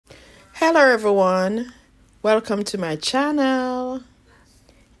Hello everyone, welcome to my channel.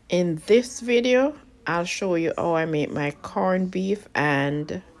 In this video, I'll show you how I make my corned beef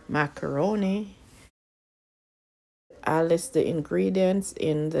and macaroni. I'll list the ingredients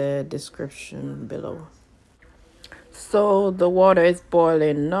in the description below. So the water is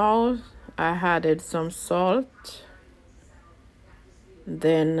boiling now. I added some salt.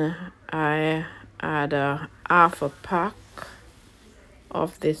 Then I add half a pack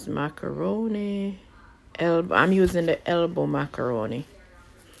of this macaroni. I'm using the elbow macaroni.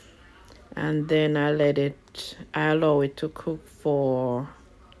 And then I allow it to cook for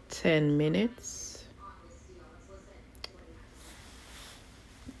 10 minutes.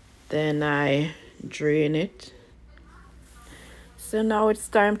 Then I drain it. So now it's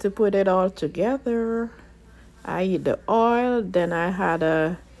time to put it all together. I heat the oil, then I had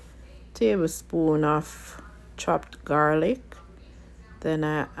a tablespoon of chopped garlic. Then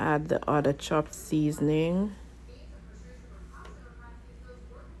I add the other chopped seasoning.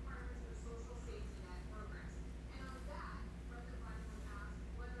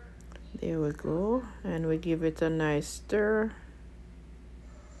 There we go, and we give it a nice stir.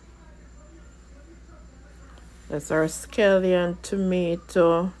 That's our scallion,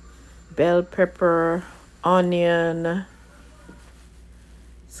 tomato, bell pepper, onion,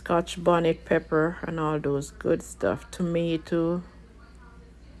 scotch bonnet pepper, and all those good stuff. Tomato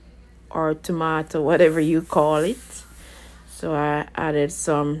or tomato, whatever you call it. So I added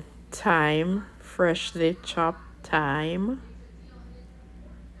some thyme, freshly chopped thyme.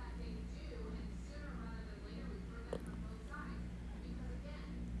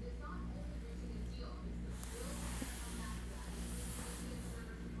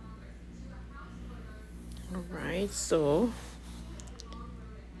 All right, so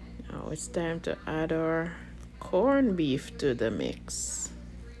now it's time to add our corned beef to the mix.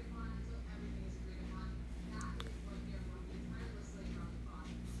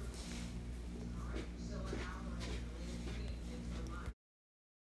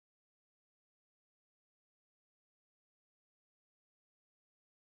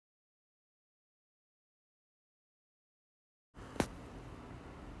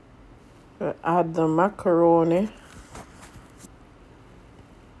 Add the macaroni,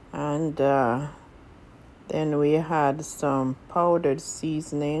 and then we had some powdered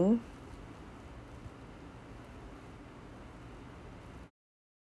seasoning.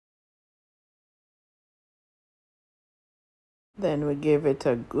 Then we give it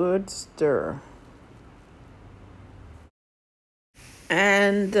a good stir.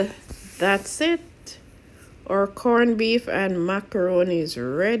 And that's it. Our corned beef and macaroni is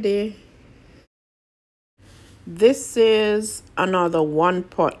ready. This is another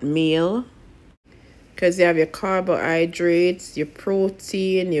one-pot meal because you have your carbohydrates, your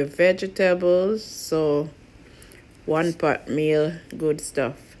protein, your vegetables. So one-pot meal, good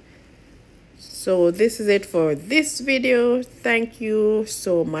stuff. So this is it for this video. Thank you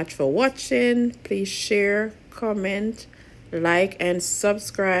so much for watching. Please share, comment, like, and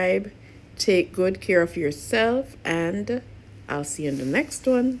subscribe. Take good care of yourself, and I'll see you in the next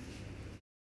one.